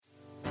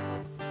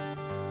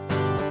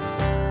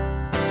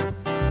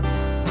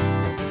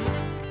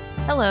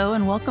Hello,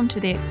 and welcome to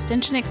the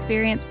Extension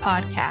Experience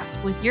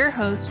podcast with your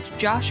hosts,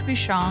 Josh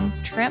Bouchon,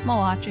 Trent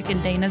Malachik,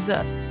 and Dana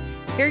Zook.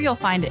 Here you'll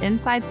find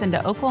insights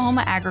into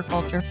Oklahoma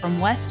agriculture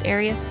from West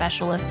Area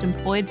specialists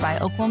employed by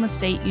Oklahoma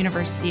State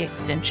University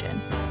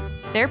Extension.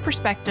 Their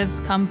perspectives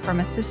come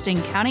from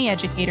assisting county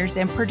educators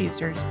and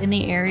producers in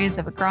the areas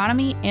of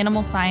agronomy,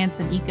 animal science,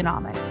 and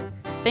economics.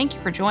 Thank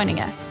you for joining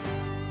us.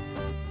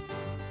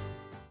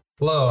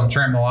 Hello, I'm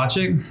Trent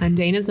Malachik. I'm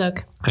Dana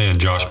Zook. And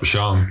Josh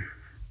Bouchon.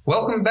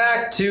 Welcome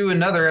back to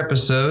another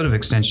episode of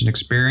Extension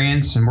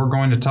Experience, and we're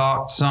going to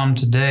talk some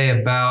today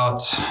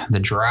about the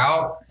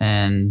drought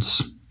and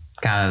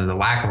kind of the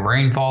lack of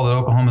rainfall that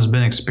Oklahoma's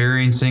been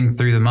experiencing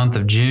through the month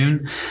of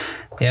June.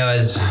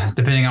 As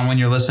depending on when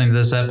you're listening to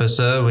this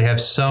episode, we have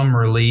some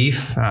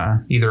relief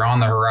either on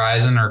the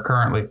horizon or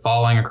currently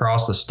falling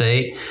across the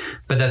state,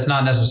 but that's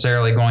not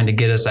necessarily going to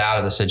get us out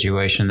of the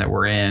situation that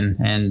we're in.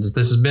 And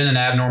this has been an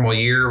abnormal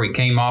year. We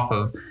came off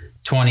of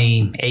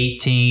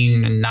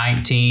 2018 and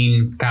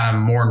 19 kind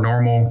of more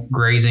normal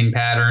grazing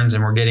patterns,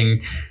 and we're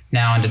getting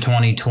now into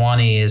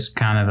 2020 is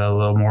kind of a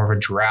little more of a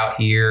drought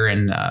year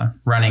and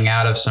running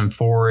out of some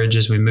forage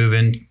as we move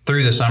in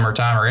through the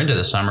summertime or into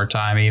the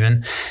summertime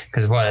even,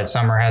 because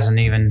summer hasn't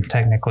even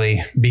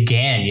technically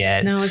began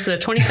yet. No, it's the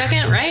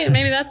 22nd, right?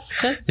 Maybe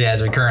that's good. Yeah,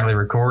 as we currently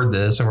record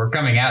this, and we're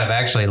coming out of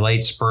actually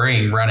late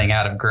spring running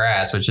out of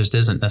grass, which just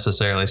isn't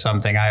necessarily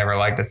something I ever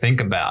like to think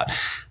about.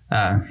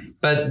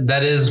 But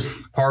that is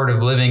part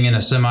of living in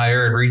a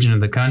semi-arid region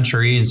of the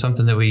country and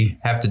something that we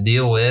have to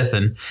deal with.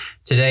 And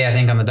today, I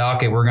think on the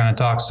docket, we're going to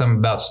talk some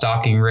about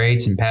stocking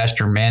rates and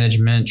pasture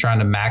management, trying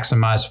to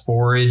maximize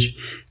forage.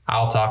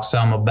 I'll talk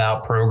some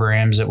about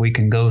programs that we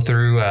can go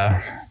through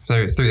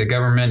the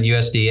government,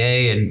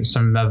 USDA, and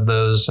some of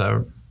those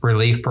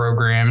relief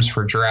programs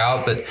for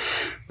drought. But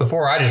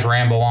before I just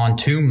ramble on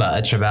too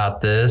much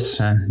about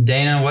this,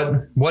 Dana,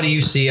 what do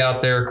you see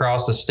out there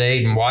across the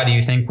state, and why do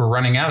you think we're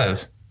running out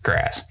of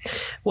grass?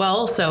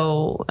 Well,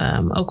 so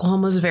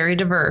Oklahoma is very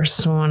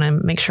diverse. I want to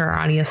make sure our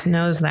audience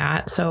knows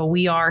that. So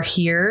we are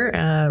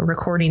here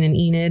recording in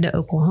Enid,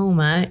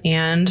 Oklahoma,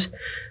 and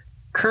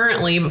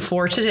currently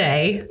before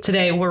today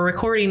we're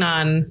recording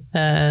on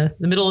the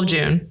middle of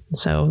June.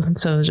 So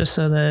just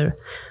so the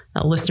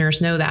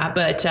listeners know that.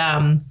 But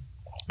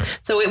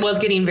so it was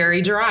getting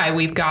very dry.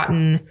 We've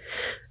gotten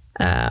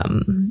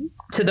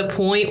to the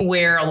point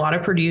where a lot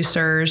of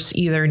producers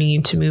either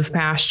need to move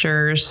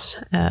pastures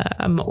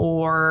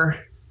or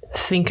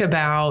think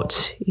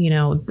about,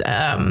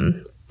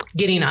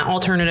 getting an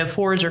alternative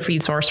forage or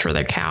feed source for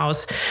their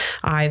cows.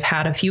 I've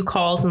had a few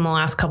calls in the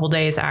last couple of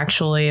days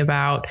actually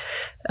about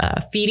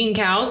feeding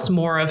cows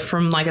more of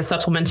from like a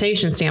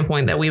supplementation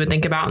standpoint that we would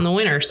think about in the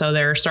winter. So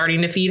they're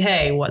starting to feed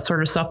hay. What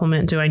sort of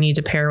supplement do I need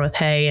to pair with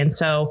hay? And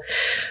so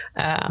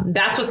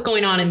that's what's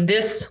going on in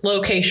this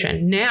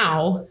location.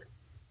 Now,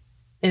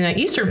 in the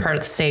eastern part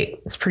of the state,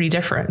 it's pretty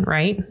different,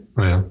 right?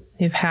 Yeah.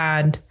 They've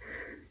had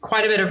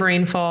quite a bit of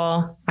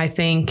rainfall. I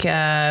think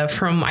I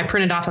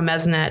printed off a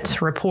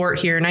Mesnet report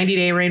here,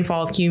 90-day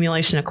rainfall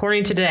accumulation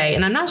according to today.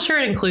 And I'm not sure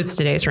it includes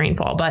today's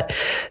rainfall. But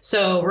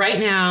so right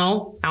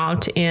now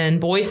out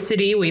in Boise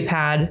City, we've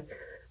had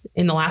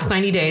in the last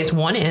 90 days,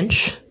 1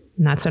 inch.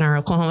 And that's in our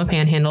Oklahoma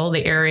Panhandle,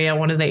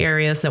 one of the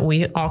areas that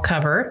we all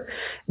cover,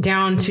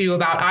 down to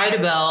about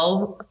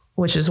Idabel,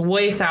 which is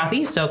way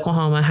southeast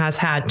Oklahoma, has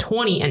had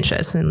 20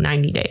 inches in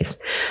 90 days.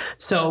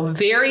 So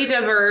very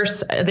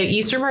diverse. The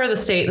eastern part of the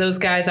state, those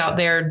guys out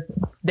there,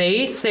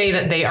 they say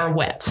that they are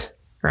wet,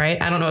 right?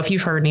 I don't know if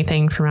you've heard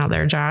anything from out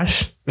there,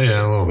 Josh.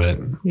 Yeah, a little bit.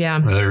 Yeah.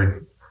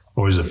 They're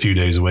always a few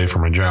days away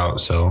from a drought,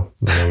 so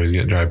they always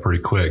get dry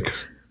pretty quick.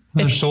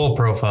 Their soil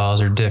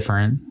profiles are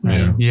different.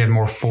 Yeah. You have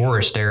more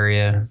forest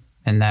area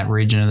in that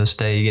region of the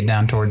state. You get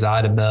down towards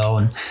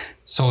Idabel, and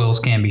soils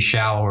can be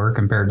shallower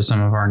compared to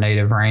some of our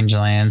native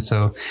rangelands.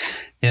 So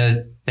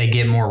they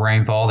get more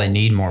rainfall. They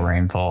need more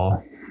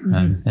rainfall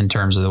in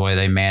terms of the way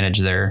they manage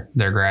their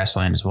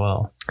grassland as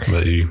well.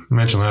 But you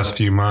mentioned the last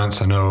few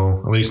months, I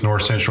know at least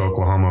north central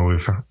Oklahoma,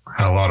 we've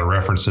had a lot of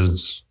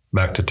references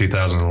back to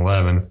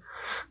 2011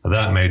 of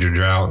that major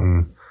drought.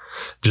 And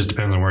just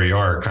depends on where you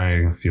are.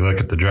 Kind of, if you look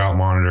at the drought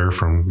monitor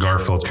from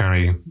Garfield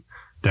County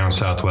down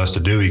southwest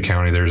of Dewey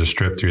County, there's a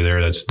strip through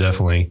there that's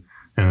definitely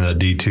in the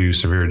D2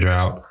 severe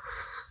drought.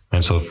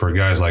 And so for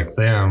guys like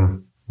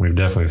them, we've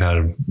definitely had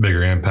a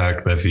bigger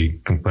impact. But if you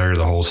compare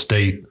the whole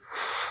state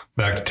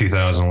back to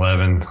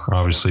 2011,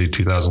 obviously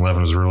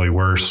 2011 was really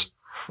worse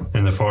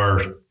in the far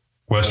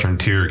western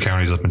tier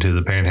counties up into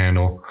the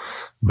Panhandle,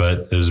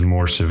 but is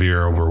more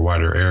severe over a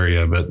wider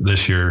area. But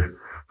this year,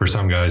 for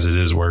some guys, it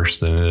is worse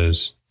than it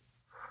is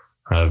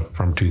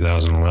from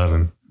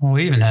 2011. Well,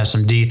 we even have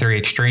some D3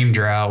 extreme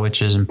drought,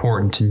 which is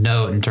important to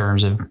note in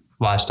terms of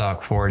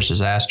livestock forage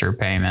disaster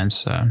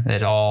payments.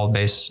 It all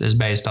is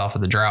based off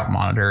of the drought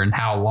monitor and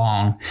how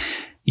long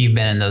you've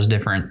been in those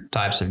different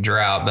types of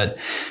drought. But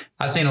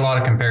I've seen a lot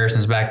of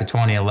comparisons back to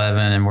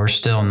 2011, and we're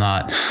still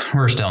not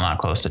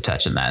close to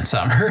touching that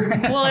summer.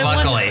 Well,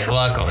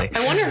 luckily.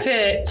 I wonder if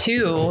it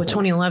too,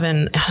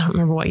 2011, I don't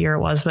remember what year it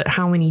was, but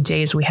how many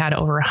days we had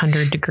over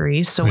 100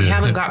 degrees. So we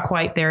haven't got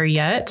quite there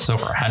yet. So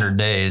for 100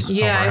 days,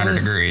 yeah, over 100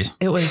 degrees.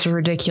 It was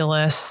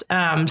ridiculous.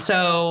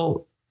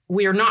 So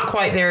we are not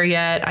quite there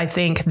yet. I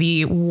think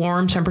the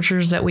warm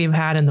temperatures that we've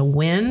had and the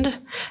wind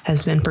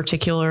has been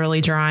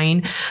particularly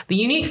drying. The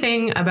unique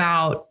thing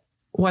about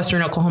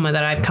Western Oklahoma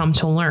that I've come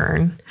to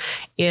learn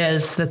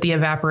is that the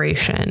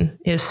evaporation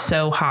is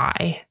so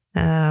high.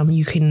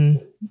 You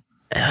can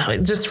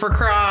just for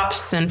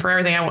crops and for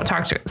everything. I won't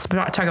talk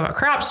about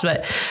crops,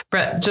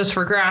 but just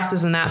for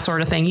grasses and that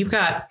sort of thing, you've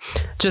got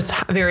just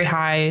very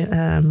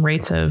high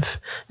rates of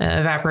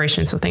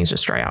evaporation. So things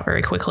just dry out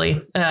very quickly.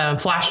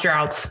 Flash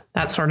droughts,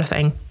 that sort of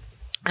thing.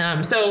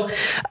 So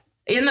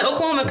in the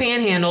Oklahoma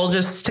Panhandle,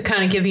 just to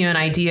kind of give you an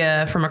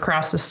idea from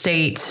across the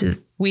state,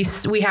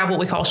 we have what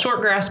we call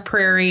shortgrass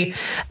prairie.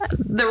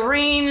 The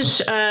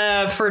range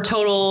for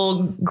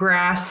total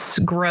grass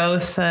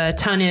growth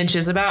tonnage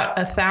is about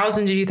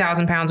 1,000 to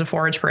 2,000 pounds of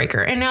forage per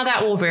acre. And now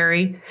that will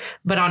vary,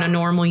 but on a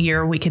normal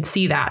year, we could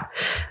see that.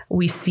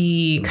 We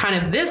see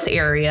kind of this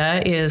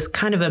area is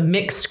kind of a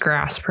mixed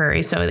grass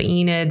prairie. So the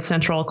Enid,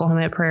 Central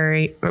Oklahoma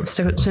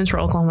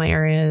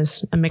area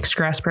is a mixed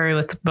grass prairie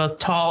with both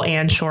tall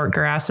and short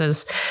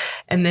grasses.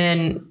 And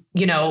then,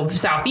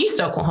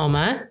 Southeast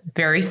Oklahoma,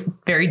 very,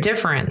 very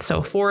different.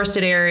 So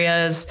forested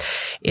areas,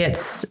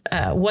 it's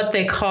what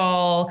they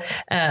call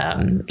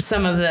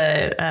some of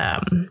the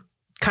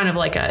kind of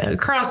like a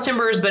cross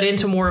timbers, but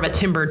into more of a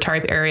timber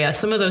type area.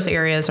 Some of those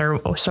areas are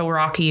so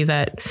rocky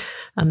that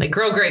they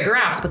grow great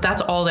grass, but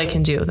that's all they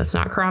can do. That's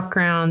not crop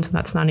ground.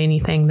 That's not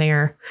anything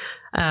there.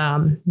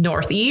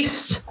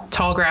 Northeast,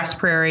 tall grass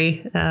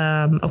prairie,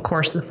 of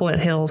course, the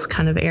Flint Hills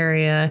kind of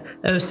area,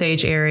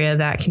 Osage area,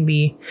 that can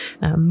be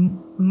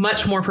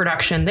much more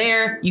production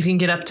there. You can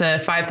get up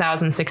to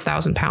 5,000,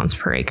 6,000 pounds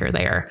per acre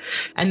there.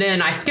 And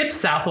then I skipped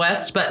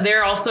Southwest, but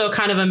they're also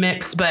kind of a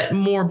mix, but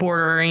more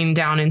bordering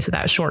down into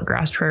that short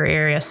grass prairie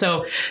area.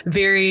 So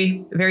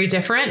very, very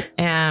different.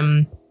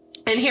 And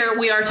here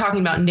we are talking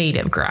about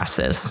native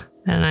grasses.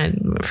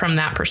 And from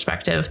that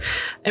perspective,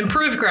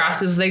 improved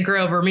grasses, they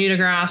grow Bermuda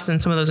grass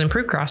and some of those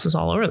improved grasses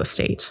all over the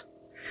state.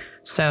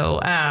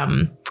 So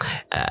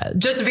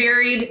just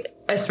varied,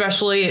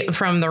 especially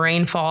from the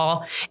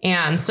rainfall.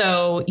 And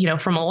so,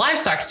 from a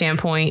livestock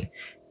standpoint,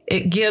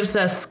 it gives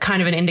us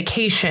kind of an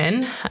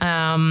indication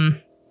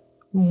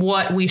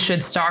what we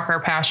should stock our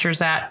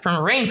pastures at from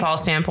a rainfall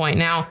standpoint.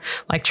 Now,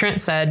 like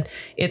Trent said,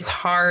 it's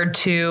hard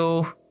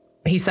to...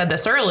 He said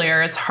this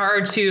earlier, it's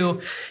hard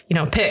to,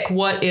 pick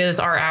what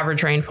is our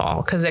average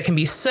rainfall because it can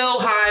be so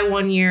high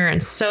one year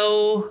and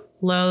so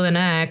low the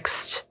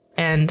next.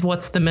 And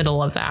what's the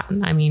middle of that?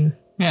 I mean,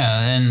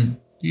 yeah. And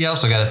you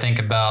also got to think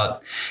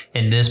about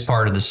in this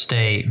part of the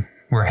state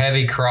where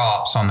heavy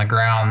crops on the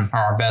ground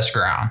are our best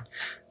ground.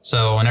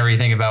 So whenever you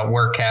think about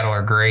where cattle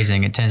are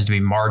grazing, it tends to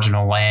be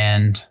marginal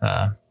land,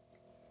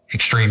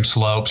 extreme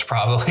slopes,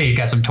 probably. You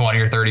got some 20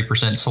 or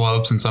 30%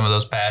 slopes in some of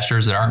those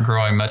pastures that aren't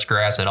growing much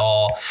grass at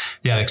all.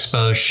 You have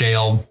exposed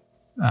shale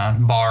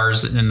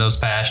bars in those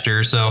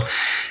pastures. So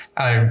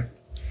I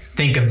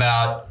think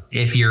about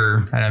if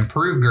you're an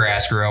improved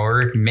grass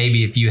grower,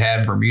 if you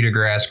have Bermuda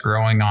grass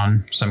growing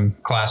on some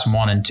class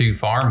 1 and 2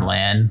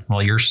 farmland,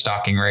 well, your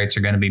stocking rates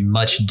are going to be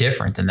much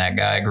different than that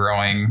guy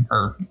growing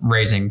or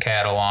raising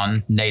cattle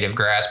on native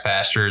grass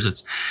pastures.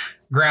 It's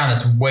ground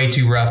that's way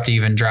too rough to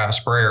even drive a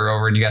sprayer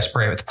over, and you got to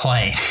spray it with the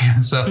plane.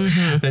 So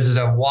This is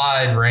a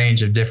wide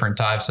range of different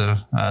types of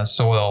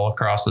soil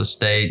across the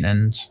state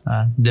and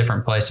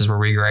different places where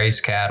we graze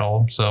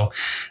cattle. So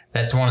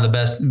that's one of the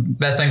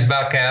best things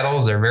about cattle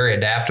is they're very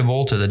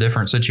adaptable to the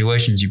different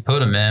situations you put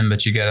them in,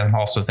 but you got to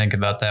also think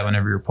about that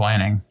whenever you're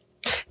planning.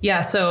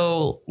 Yeah.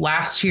 So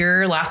last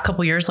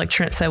couple years, like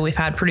Trent said, we've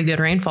had pretty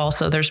good rainfall.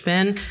 So there's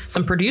been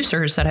some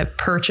producers that have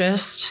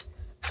purchased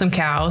some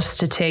cows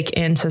to take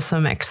into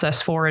some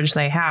excess forage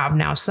they have.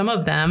 Now, some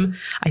of them,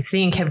 I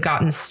think, have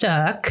gotten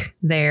stuck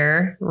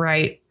there,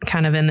 right,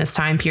 kind of in this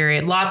time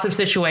period. Lots of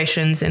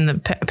situations in the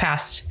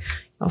past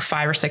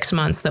 5 or 6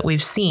 months that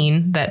we've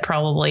seen that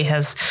probably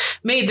has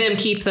made them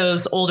keep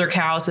those older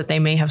cows that they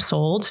may have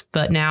sold.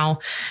 But now,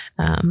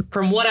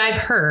 from what I've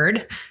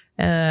heard,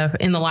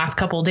 in the last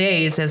couple of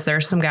days, is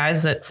there's some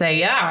guys that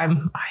say, I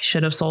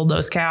should have sold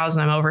those cows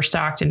and I'm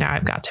overstocked and now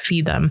I've got to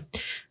feed them.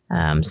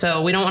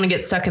 So we don't want to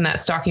get stuck in that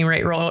stocking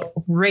rate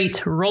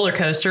roller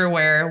coaster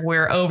where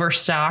we're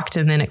overstocked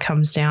and then it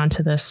comes down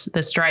to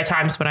this dry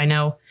times. But I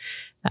know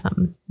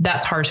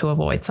that's hard to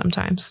avoid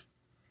sometimes.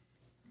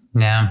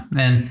 Yeah.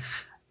 And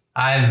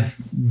I've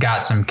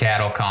got some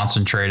cattle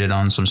concentrated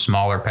on some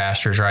smaller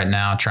pastures right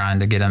now, trying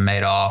to get them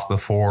made off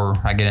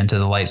before I get into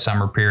the late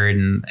summer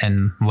period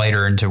and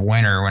later into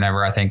winter,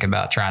 whenever I think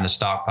about trying to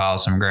stockpile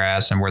some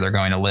grass and where they're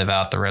going to live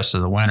out the rest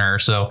of the winter.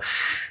 So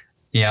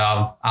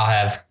I'll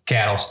have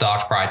cattle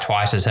stocked probably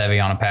twice as heavy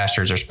on a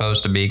pasture as they're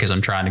supposed to be because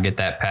I'm trying to get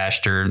that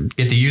pasture,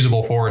 get the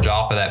usable forage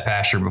off of that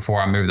pasture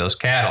before I move those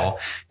cattle.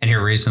 And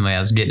here recently I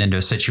was getting into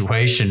a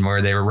situation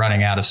where they were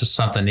running out of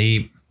something to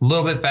eat a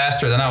little bit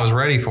faster than I was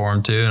ready for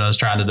them to. And I was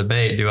trying to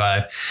debate, do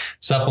I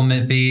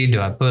supplement feed?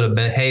 Do I put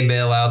a hay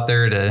bale out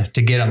there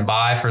to get them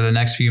by for the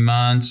next few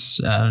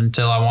months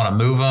until I want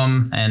to move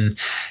them? And,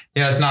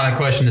 it's not a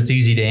question that's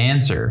easy to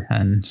answer.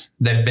 And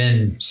they've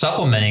been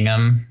supplementing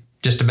them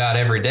just about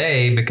every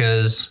day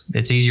because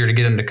it's easier to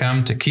get them to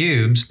come to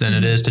cubes than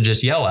it is to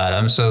just yell at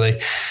them. So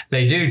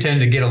they do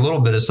tend to get a little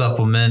bit of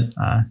supplement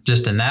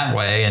just in that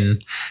way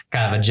and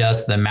kind of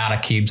adjust the amount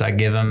of cubes I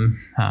give them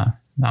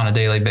on a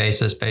daily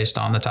basis based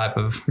on the type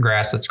of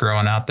grass that's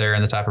growing out there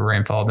and the type of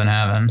rainfall I've been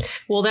having.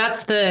 Well,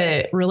 that's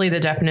really the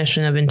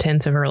definition of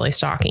intensive early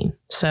stocking.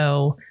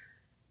 So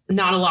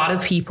not a lot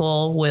of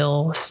people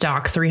will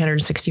stock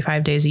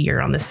 365 days a year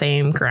on the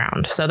same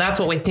ground. So that's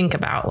what we think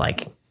about.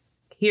 Like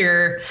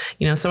here,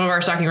 some of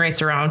our stocking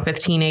rates are around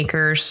 15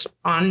 acres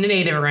on the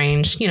native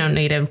range,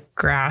 native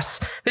grass,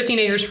 15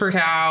 acres per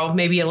cow,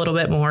 maybe a little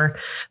bit more.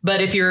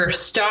 But if you're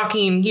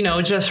stocking,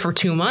 just for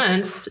 2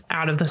 months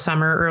out of the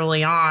summer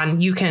early on,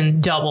 you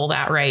can double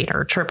that rate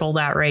or triple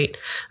that rate,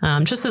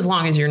 just as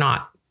long as you're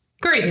not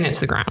grazing it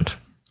to the ground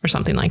or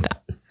something like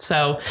that.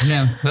 So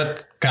yeah,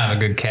 that's kind of a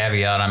good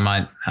caveat. I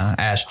might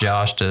ask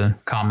Josh to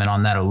comment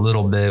on that a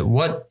little bit.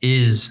 What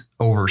is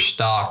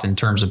overstocked in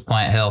terms of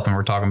plant health when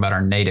we're talking about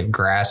our native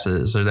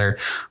grasses? Are there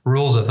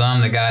rules of thumb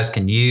that guys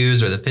can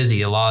use, or the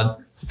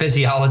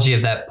physiology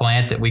of that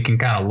plant that we can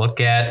kind of look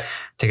at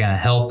to kind of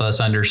help us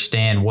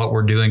understand what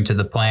we're doing to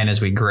the plant as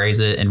we graze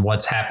it and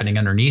what's happening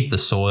underneath the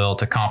soil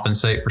to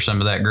compensate for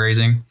some of that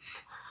grazing?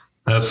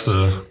 That's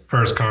the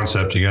first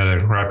concept you got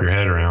to wrap your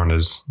head around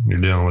is you're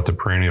dealing with a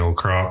perennial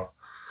crop.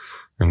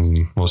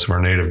 And most of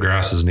our native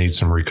grasses need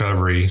some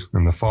recovery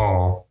in the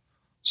fall,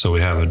 so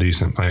we have a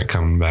decent plant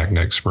coming back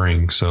next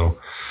spring. So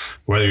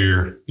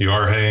whether you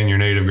are haying your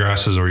native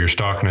grasses or you're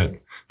stocking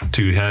it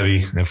too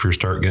heavy, if you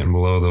start getting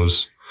below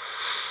those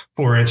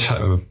 4-inch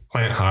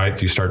plant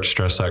height, you start to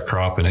stress that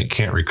crop and it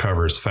can't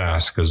recover as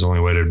fast because the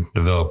only way to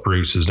develop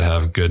roots is to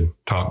have good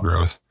top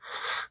growth.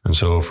 And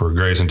so if we're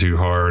grazing too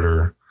hard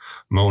or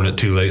mowing it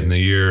too late in the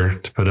year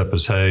to put up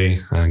as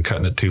hay and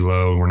cutting it too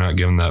low, we're not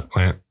giving that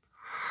plant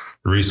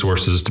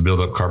resources to build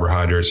up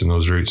carbohydrates in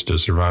those roots to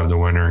survive the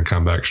winter and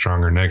come back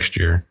stronger next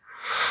year.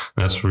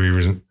 That's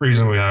the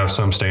reason we have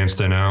some staying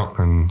thin out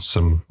and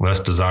some less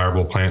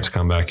desirable plants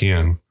come back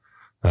in.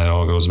 That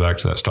all goes back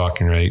to that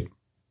stocking rate.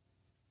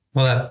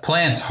 Well, that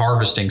plant's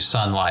harvesting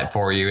sunlight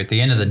for you. At the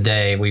end of the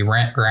day, we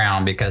rent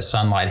ground because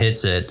sunlight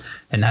hits it,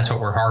 and that's what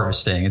we're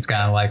harvesting. It's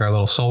kind of like our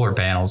little solar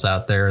panels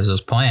out there as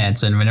those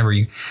plants. And whenever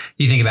you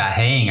think about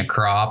haying a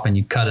crop and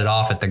you cut it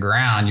off at the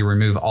ground, you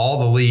remove all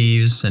the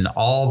leaves and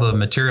all the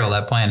material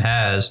that plant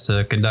has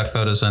to conduct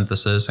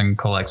photosynthesis and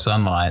collect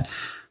sunlight.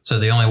 So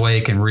the only way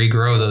it can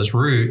regrow those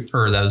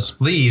those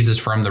leaves is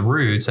from the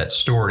roots, that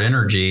stored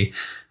energy.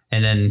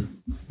 And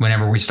then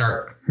whenever we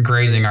start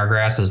grazing our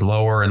grasses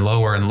lower and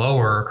lower and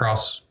lower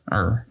across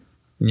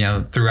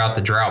throughout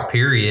the drought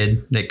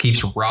period, that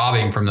keeps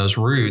robbing from those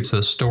roots,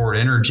 the stored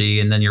energy,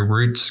 and then your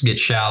roots get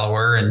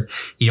shallower and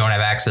you don't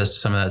have access to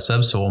some of that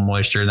subsoil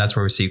moisture. And that's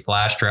where we see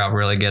flash drought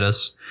really get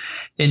us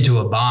into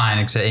a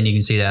bind. And you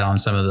can see that on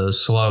some of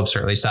those slopes, or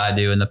at least I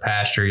do in the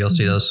pasture. You'll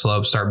see those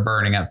slopes start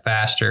burning up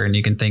faster, and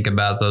you can think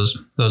about those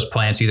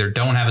plants either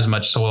don't have as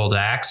much soil to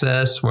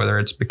access, whether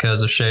it's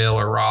because of shale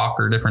or rock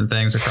or different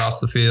things across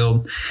the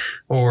field,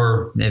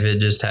 or if it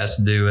just has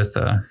to do with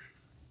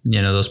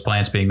those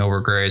plants being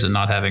overgrazed and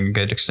not having a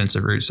good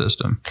extensive root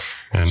system.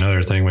 And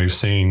another thing we've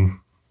seen,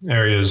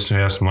 areas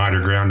have some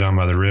lighter ground down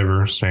by the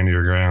river,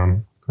 sandier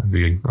ground. If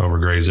you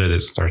overgraze it,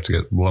 it starts to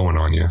get blowing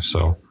on you.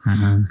 So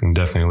you can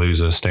definitely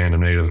lose a stand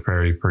of native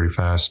prairie pretty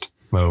fast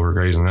by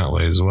overgrazing that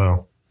way as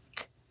well.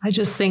 I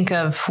just think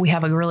we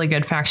have a really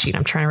good fact sheet.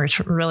 I'm trying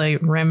to really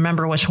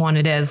remember which one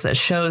it is that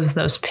shows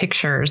those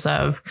pictures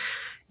of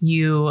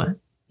you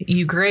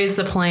graze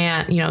the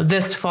plant,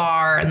 this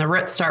far, and the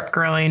roots start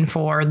growing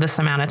for this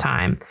amount of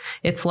time.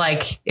 It's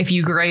like if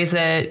you graze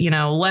it,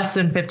 less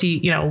than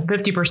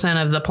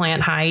 50% of the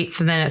plant height,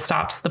 then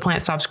the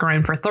plant stops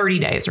growing for 30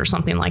 days or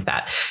something like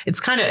that.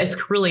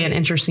 It's really an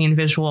interesting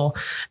visual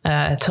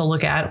to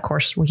look at. Of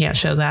course, we can't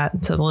show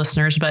that to the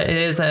listeners, but it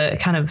is a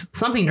kind of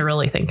something to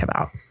really think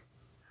about.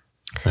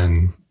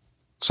 And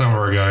some of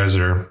our guys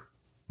are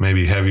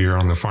maybe heavier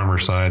on the farmer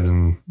side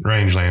and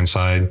rangeland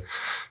side,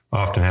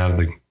 often have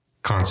the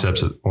concepts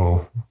that,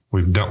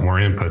 we've dumped more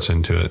inputs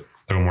into it,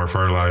 throw more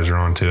fertilizer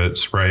onto it,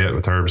 spray it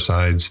with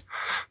herbicides,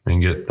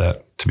 and get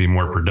that to be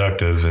more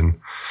productive. And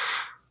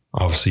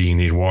obviously you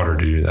need water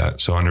to do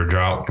that. So under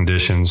drought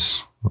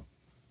conditions,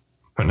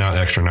 putting out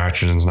extra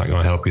nitrogen is not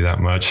going to help you that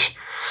much.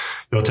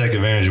 You'll take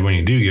advantage when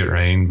you do get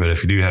rain, but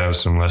if you do have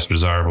some less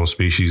desirable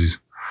species,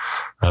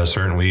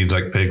 certain weeds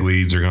like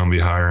pigweeds are going to be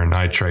higher in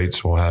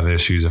nitrates. We'll have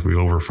issues if we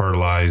over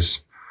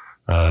fertilize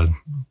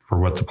for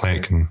what the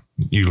plant can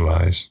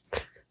utilize.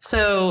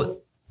 So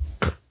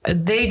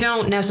they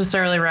don't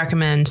necessarily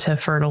recommend to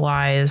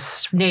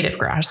fertilize native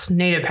grass,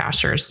 native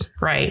pastures,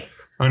 right?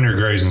 Under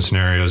grazing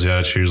scenarios, yeah,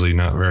 it's usually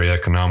not very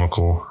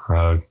economical.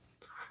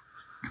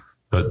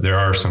 But there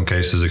are some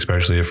cases,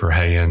 especially if we're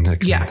haying, it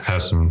can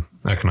have some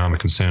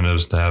economic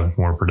incentives to have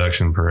more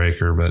production per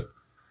acre. But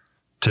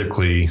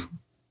typically,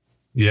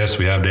 yes,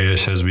 we have data that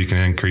says we can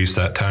increase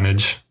that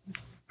tonnage,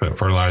 put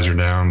fertilizer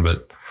down,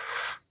 but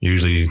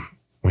usually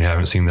we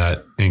haven't seen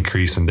that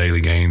increase in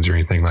daily gains or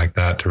anything like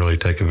that to really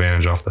take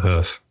advantage off the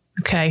hoof.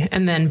 Okay.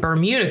 And then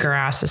Bermuda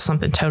grass is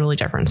something totally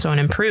different. So in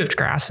improved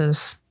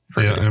grasses.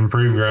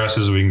 Improved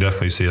grasses, we can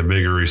definitely see a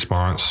bigger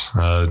response.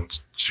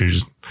 It's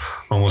just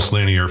almost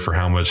linear for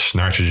how much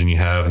nitrogen you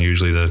have. And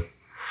usually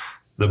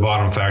the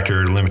bottom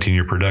factor limiting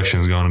your production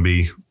is going to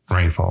be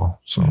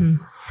rainfall. So,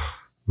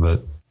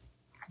 but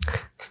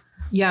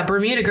yeah,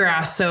 Bermuda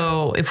grass.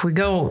 So if we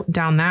go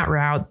down that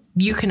route,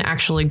 you can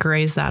actually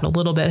graze that a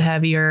little bit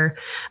heavier,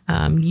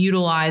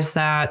 utilize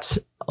that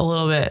a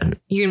little bit.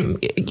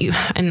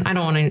 And I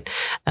don't want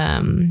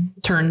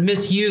to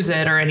misuse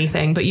it or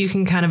anything, but you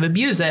can kind of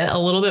abuse it a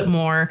little bit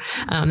more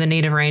than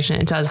native range,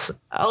 and it does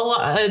a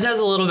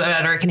little bit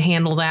better. It can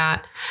handle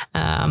that.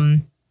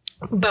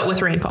 But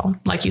with rainfall,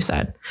 like you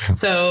said.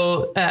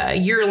 So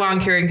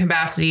year-long carrying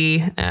capacity,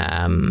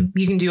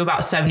 you can do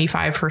about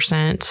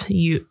 75%.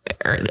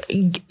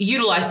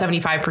 Utilize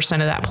 75% of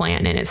that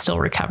plant, and it still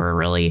recover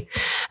really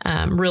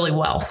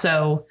well.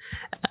 So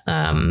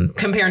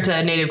compared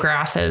to native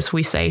grasses,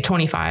 we say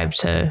 25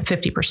 to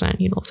 50%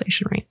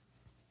 utilization rate.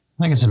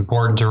 I think it's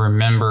important to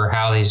remember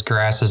how these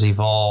grasses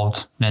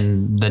evolved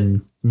and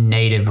the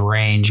native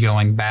range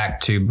going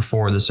back to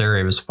before this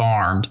area was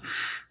farmed.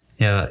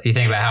 You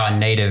think about how a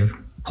native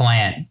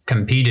plant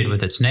competed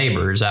with its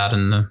neighbors out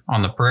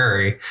on the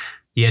prairie.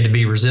 You had to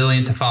be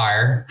resilient to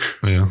fire,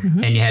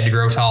 and you had to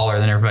grow taller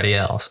than everybody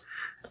else.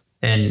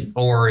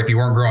 Or if you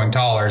weren't growing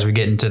taller, as we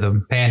get into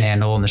the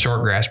panhandle and the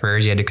short grass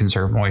prairies, you had to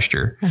conserve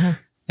moisture.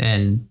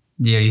 And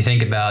you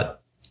think about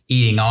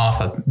eating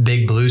off a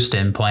big blue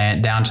stem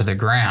plant down to the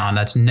ground.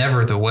 That's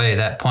never the way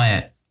that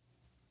plant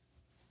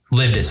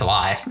lived its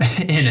life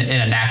in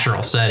a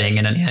natural setting,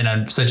 in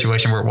a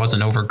situation where it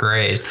wasn't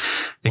overgrazed.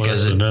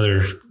 Because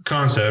another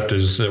concept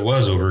is it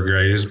was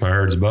overgrazed by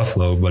herds of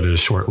buffalo, but it was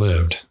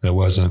short-lived. It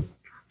wasn't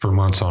for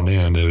months on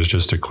end. It was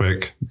just a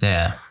quick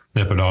nip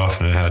it off,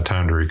 and it had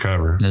time to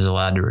recover. It was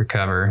allowed to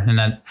recover, and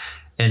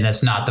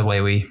that's not the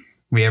way we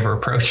ever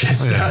approach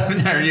this stuff.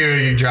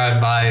 You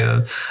drive by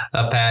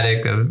a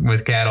paddock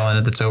with cattle in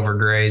it that's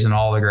overgrazed, and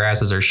all the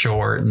grasses are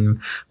short. And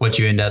what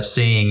you end up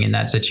seeing in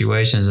that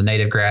situation is the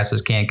native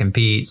grasses can't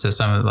compete. So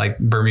some of like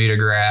Bermuda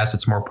grass,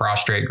 it's more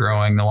prostrate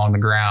growing along the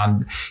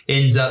ground,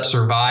 ends up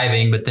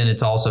surviving, but then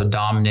it's also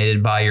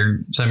dominated by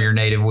some of your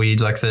native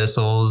weeds like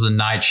thistles and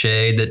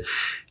nightshade that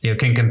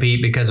can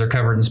compete because they're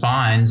covered in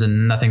spines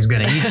and nothing's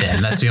going to eat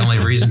them. That's the only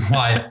reason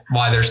why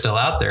they're still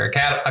out there. A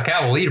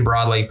cow will eat a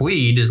broadleaf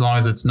weed as long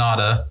as it's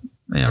not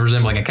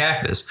resembling a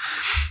cactus.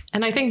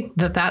 And I think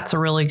that's a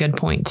really good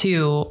point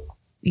too.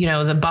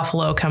 The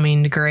buffalo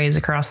coming to graze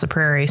across the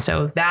prairie.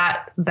 So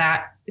that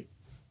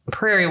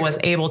prairie was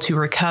able to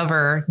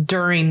recover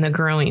during the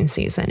growing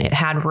season. It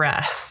had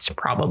rest,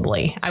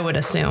 probably, I would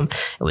assume.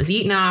 It was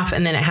eaten off,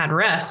 and then it had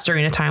rest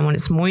during a time when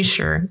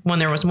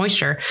there was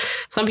moisture.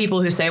 Some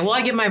people who say, well,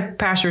 I give my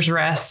pastures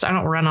rest, I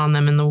don't run on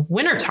them in the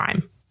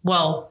wintertime.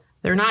 Well,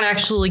 they're not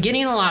actually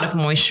getting a lot of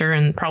moisture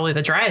in probably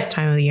the driest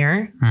time of the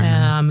year.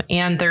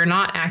 And they're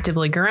not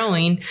actively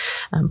growing,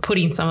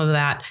 putting some of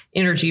that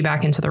energy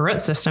back into the root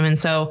system. And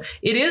so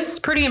it is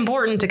pretty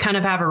important to kind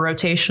of have a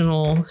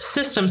rotational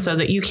system so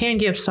that you can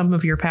give some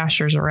of your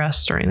pastures a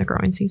rest during the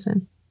growing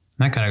season.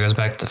 That kind of goes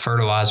back to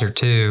fertilizer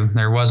too.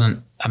 There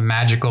wasn't a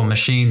magical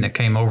machine that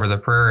came over the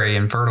prairie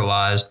and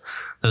fertilized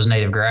those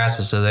native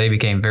grasses. So they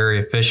became very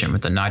efficient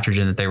with the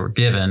nitrogen that they were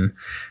given,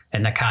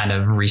 and the kind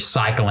of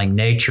recycling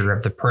nature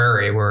of the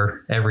prairie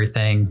where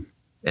everything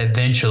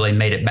eventually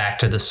made it back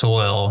to the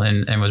soil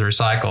and was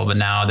recycled. But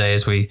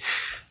nowadays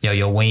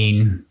you'll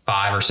wean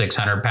 500 or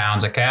 600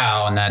 pounds of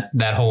cow, and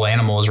that whole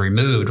animal is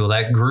removed. Well,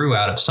 that grew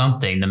out of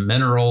something. The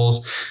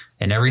minerals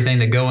and everything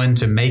that go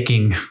into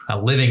making a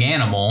living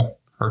animal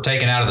are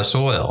taken out of the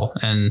soil.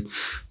 And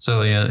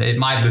so, it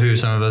might behoove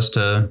some of us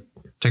to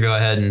go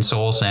ahead and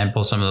soil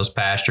sample some of those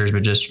pastures,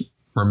 but just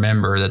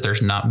remember that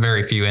there's not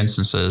very few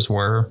instances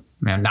where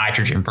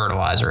nitrogen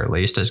fertilizer, at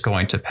least, is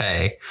going to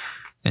pay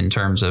in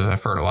terms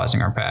of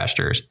fertilizing our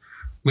pastures.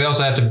 We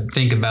also have to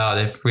think about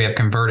if we have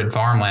converted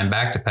farmland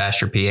back to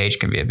pasture, pH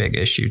can be a big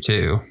issue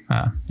too.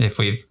 If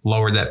we've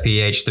lowered that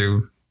pH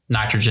through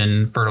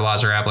nitrogen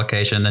fertilizer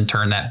application, then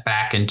turn that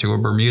back into a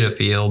Bermuda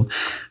field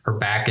or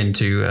back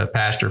into a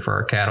pasture for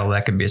our cattle,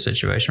 that could be a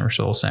situation where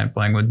soil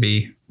sampling would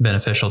be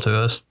beneficial to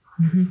us.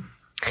 Mm-hmm.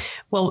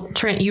 Well,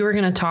 Trent, you were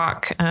going to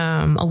talk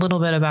a little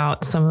bit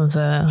about some of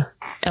the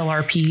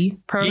LRP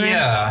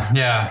programs.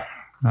 Yeah.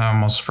 I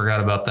almost forgot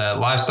about that.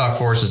 Livestock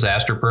Forest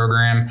Disaster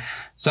Program.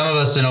 Some of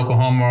us in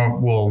Oklahoma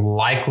will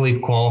likely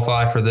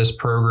qualify for this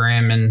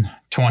program in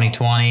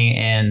 2020.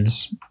 And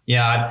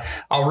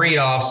I'll read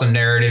off some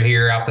narrative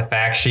here off the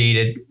fact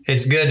sheet.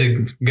 It's good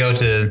to go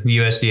to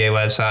USDA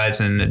websites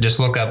and just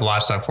look up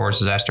Livestock Forest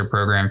Disaster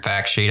Program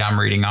fact sheet. I'm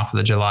reading off of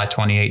the July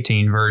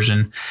 2018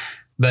 version.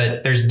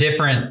 But there's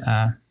different,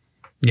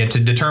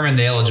 to determine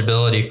the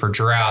eligibility for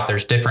drought,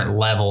 there's different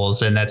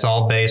levels, and that's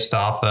all based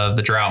off of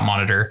the drought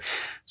monitor.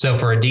 So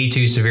for a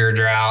D2 severe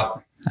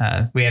drought,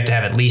 we have to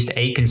have at least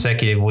 8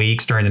 consecutive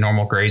weeks during the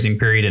normal grazing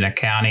period in a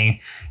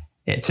county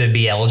to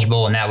be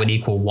eligible, and that would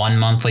equal 1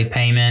 monthly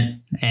payment.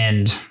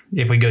 And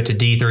if we go to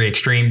D3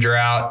 extreme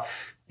drought,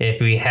 if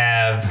we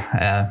have,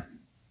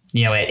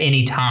 at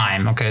any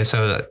time, okay,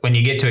 so when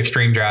you get to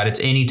extreme drought,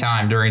 it's any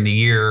time during the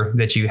year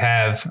that you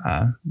have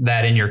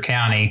that in your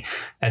county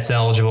that's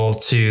eligible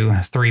to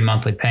 3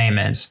 monthly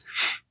payments.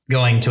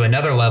 Going to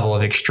another level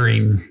of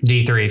extreme,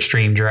 D3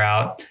 extreme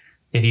drought,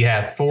 if you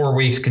have 4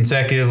 weeks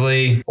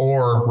consecutively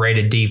or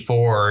rated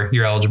D4,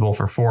 you're eligible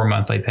for 4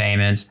 monthly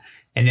payments.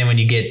 And then when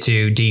you get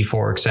to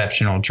D4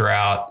 exceptional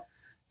drought,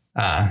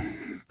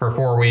 for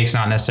 4 weeks,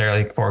 not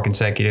necessarily 4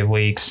 consecutive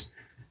weeks,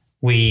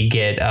 we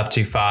get up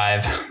to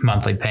 5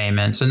 monthly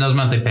payments. And those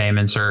monthly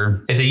payments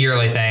it's a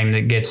yearly thing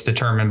that gets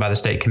determined by the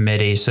state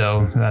committee.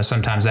 So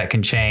sometimes that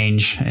can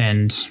change,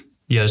 and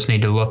you just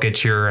need to look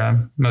at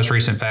your most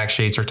recent fact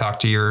sheets or talk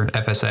to your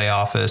FSA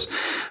office.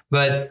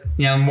 But,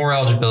 more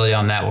eligibility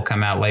on that will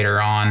come out later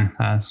on.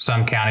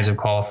 Some counties have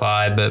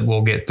qualified, but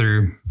we'll get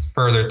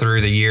further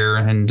through the year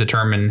and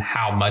determine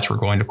how much we're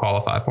going to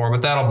qualify for.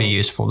 But that'll be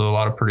useful to a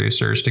lot of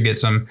producers to get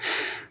some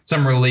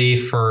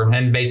relief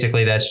and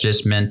basically that's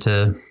just meant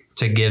to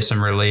give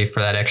some relief for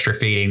that extra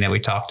feeding that we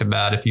talked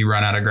about. If you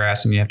run out of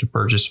grass and you have to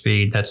purchase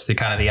feed, that's the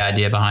kind of the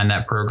idea behind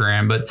that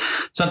program, but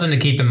something to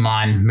keep in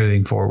mind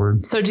moving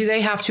forward. So do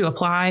they have to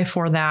apply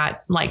for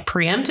that like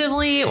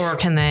preemptively, or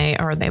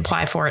they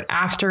apply for it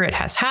after it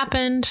has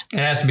happened? It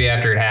has to be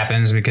after it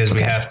happens because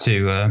we have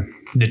to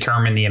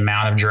determine the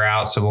amount of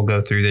drought. So we'll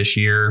go through this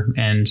year,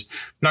 and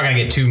I'm not going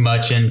to get too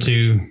much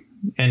into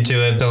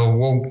it. So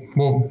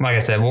we'll like I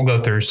said, we'll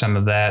go through some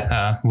of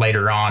that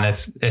later on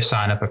if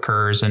sign up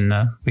occurs and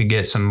we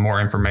get some more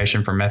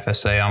information from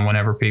FSA on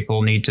whenever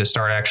people need to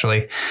start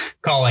actually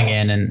calling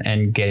in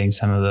and getting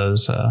some of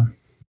those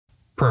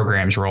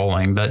programs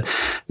rolling. But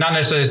not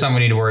necessarily something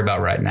we need to worry about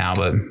right now,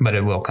 but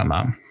it will come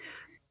up.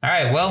 All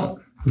right.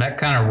 Well, that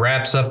kind of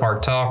wraps up our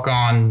talk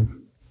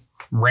on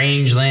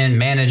rangeland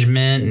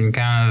management and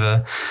kind of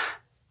a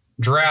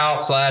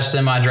drought /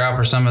 semi-drought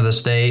for some of the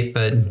state.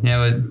 But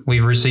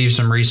we've received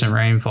some recent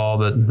rainfall,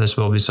 but this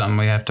will be something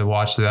we have to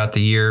watch throughout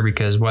the year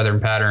because weather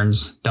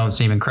patterns don't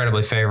seem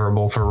incredibly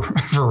favorable for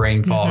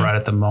rainfall right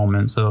at the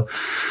moment. So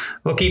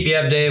we'll keep you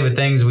updated with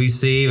things we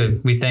see.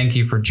 But we thank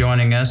you for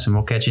joining us, and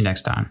we'll catch you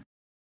next time.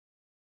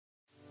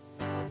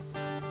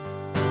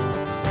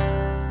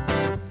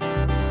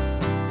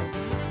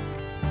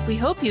 We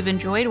hope you've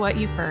enjoyed what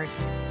you've heard.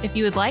 If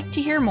you would like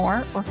to hear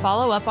more or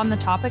follow up on the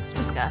topics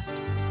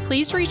discussed,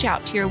 please reach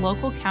out to your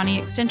local county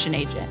extension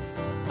agent.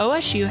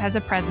 OSU has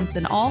a presence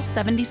in all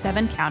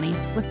 77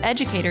 counties with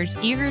educators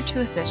eager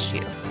to assist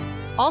you.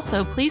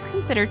 Also, please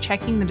consider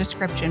checking the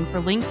description for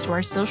links to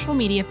our social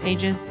media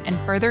pages and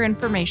further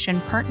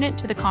information pertinent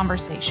to the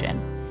conversation.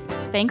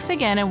 Thanks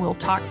again, and we'll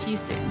talk to you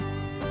soon.